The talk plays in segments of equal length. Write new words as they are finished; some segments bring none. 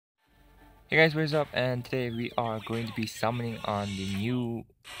Hey guys, what is up? And today we are going to be summoning on the new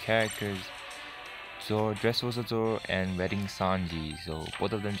characters Zoro, Dressrosa Zoro and Wedding Sanji. So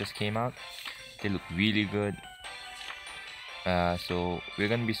both of them just came out. They look really good. So we're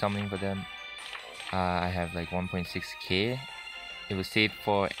gonna be summoning for them. I have like 1.6k. It was saved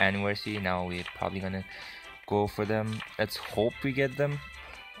for anniversary. Now we're probably gonna go for them. Let's hope we get them.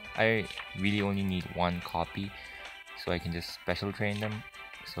 I really only need one copy, so I can just special train them.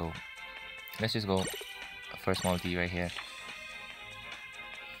 So let's just go. First multi right here.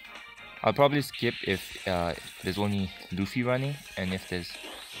 I'll probably skip if there's only Luffy running, and if there's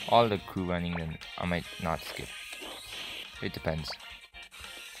all the crew running, then I might not skip. It depends.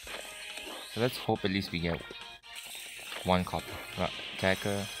 So let's hope at least we get one copy.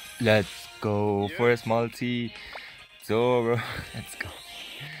 Attacker. Let's go. First multi. Zoro. Let's go.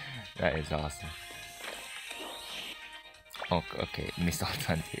 That is awesome. Oh, okay. Missed out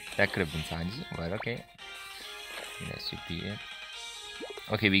Sanji. That could have been Sanji, but okay. That should be it.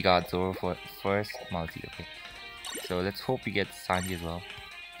 Okay, we got Zoro for first multi. Okay. So let's hope we get Sanji as well.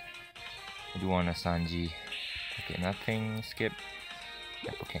 I do want a Sanji. Okay, nothing. Skip.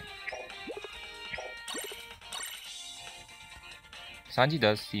 Yep, okay. Sanji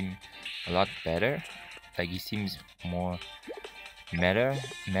does seem a lot better. Like he seems more meta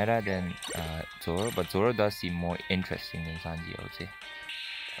than Zoro, but Zoro does seem more interesting than Sanji, I would say.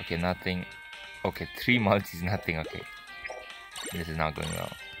 Okay, nothing. Okay, 3 multis, nothing. Okay, this is not going well.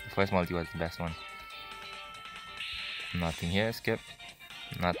 The first multi was the best one. Nothing here. Skip.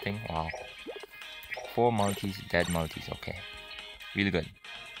 Nothing. Wow. 4 multis, dead multis. Okay, really good.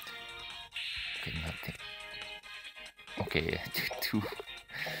 Okay, nothing. Okay, 2.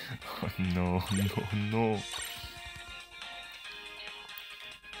 Oh, no.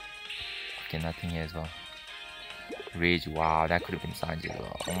 Okay, nothing here as well. Rage. Wow, that could have been Sanji as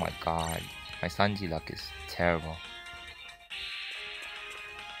well. Oh my god, my Sanji luck is terrible.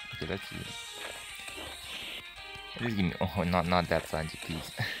 Okay, let's see. Just give me. Oh, not that Sanji,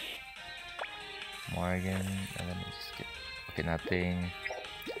 please. Morgan. Let me just skip. Okay, nothing.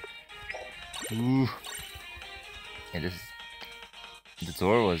 Ooh. Yeah, this is. The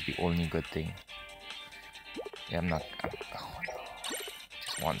Zoro was the only good thing. Yeah, oh no.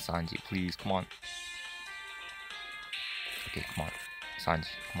 Just want Sanji, please. Come on. Okay, come on.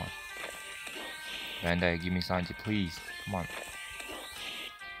 Sanji, come on. Bandai, give me Sanji, please. Come on.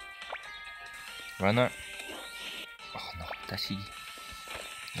 Runner. Oh no, Dashi.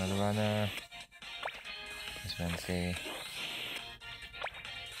 Another runner. That's Wednesday.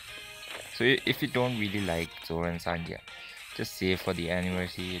 So if you don't really like Zoro and Sanji, just save for the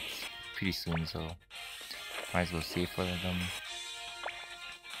anniversary. It's pretty soon, so might as well save for them.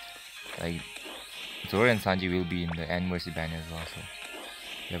 Like Zoro and Sanji will be in the anniversary banner as well, so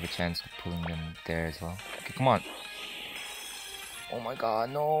you have a chance of pulling them there as well. Okay, come on. Oh my god,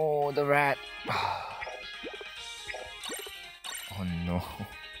 no, the rat. Oh no.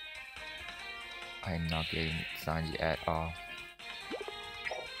 I'm not getting Sanji at all.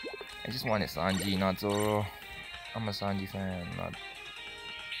 I just wanted Sanji, not Zoro. I'm a Sanji fan, not...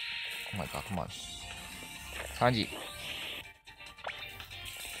 Oh my god, come on. Sanji.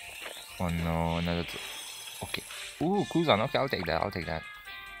 Oh no, another... Okay. Ooh, Kuzan. Okay, I'll take that.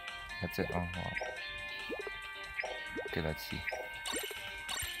 That's it. Oh, wow. Okay, let's see.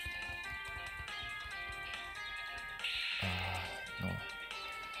 No.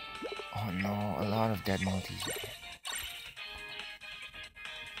 Oh no, a lot of dead multis.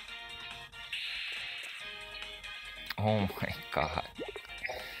 Oh my god.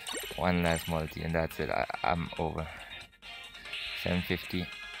 One last multi and that's it. I'm over. 750.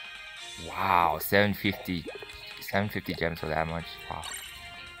 Wow, 750. 750 gems for that much. Wow.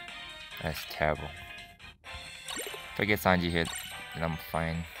 That's terrible. If I get Sanji hit, then I'm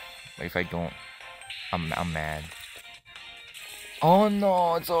fine. But if I don't, I'm mad. Oh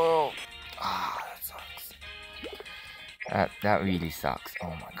no, Zoro. Ah, that sucks. That really sucks. Oh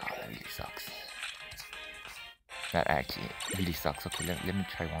my god, that really sucks. That actually really sucks. Okay, let me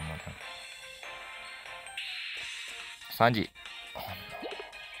try one more time. Sanji. Oh no.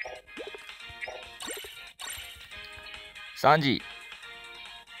 Sanji.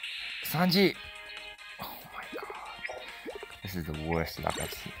 Oh my god. This is the worst luck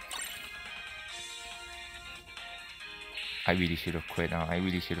I've seen. I really should have quit now. I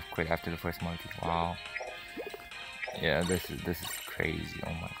really should have quit after the first multi. Wow. Yeah, this is crazy.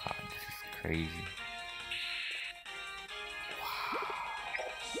 Oh my god, this is crazy.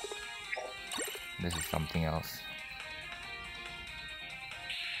 This is something else.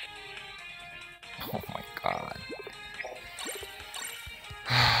 Oh my god.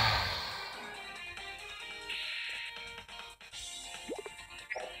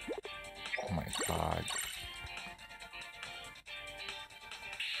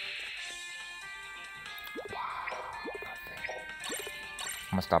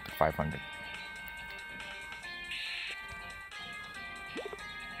 gonna stop at 500.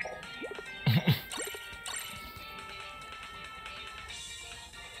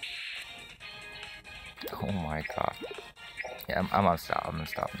 Oh my god. Yeah, I'm gonna stop. I'm gonna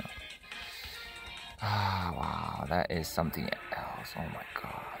stop now. Ah, wow, that is something else. Oh my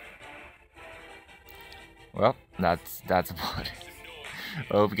god. Well, that's about it.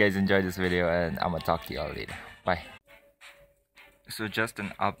 I hope you guys enjoyed this video, and I'm gonna talk to y'all later. Bye. So just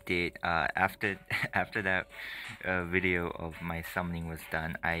an update. After after that video of my summoning was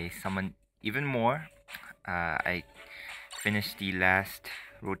done, I summoned even more. I finished the last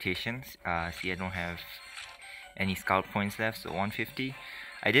rotations. See, I don't have any scout points left, so 150.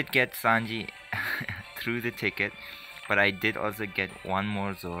 I did get Sanji through the ticket, but I did also get one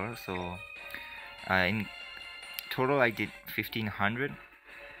more Zoro. So in total, I did 1500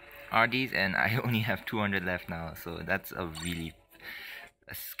 RDs, and I only have 200 left now. So that's a really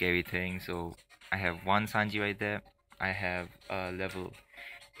scary thing. So I have one Sanji right there. I have level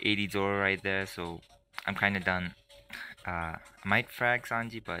 80 Zoro right there. So I'm kind of done. I might frag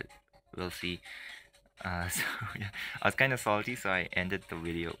Sanji, but we'll see. So yeah, I was kind of salty, so I ended the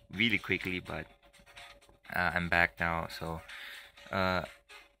video really quickly, but I'm back now. So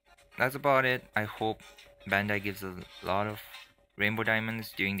that's about it. I hope Bandai gives a lot of Rainbow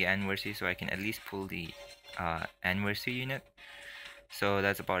Diamonds during the anniversary, so I can at least pull the anniversary unit. So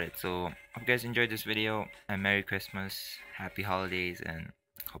that's about it. So hope you guys enjoyed this video, and Merry Christmas, Happy Holidays, and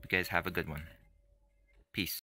hope you guys have a good one. Peace.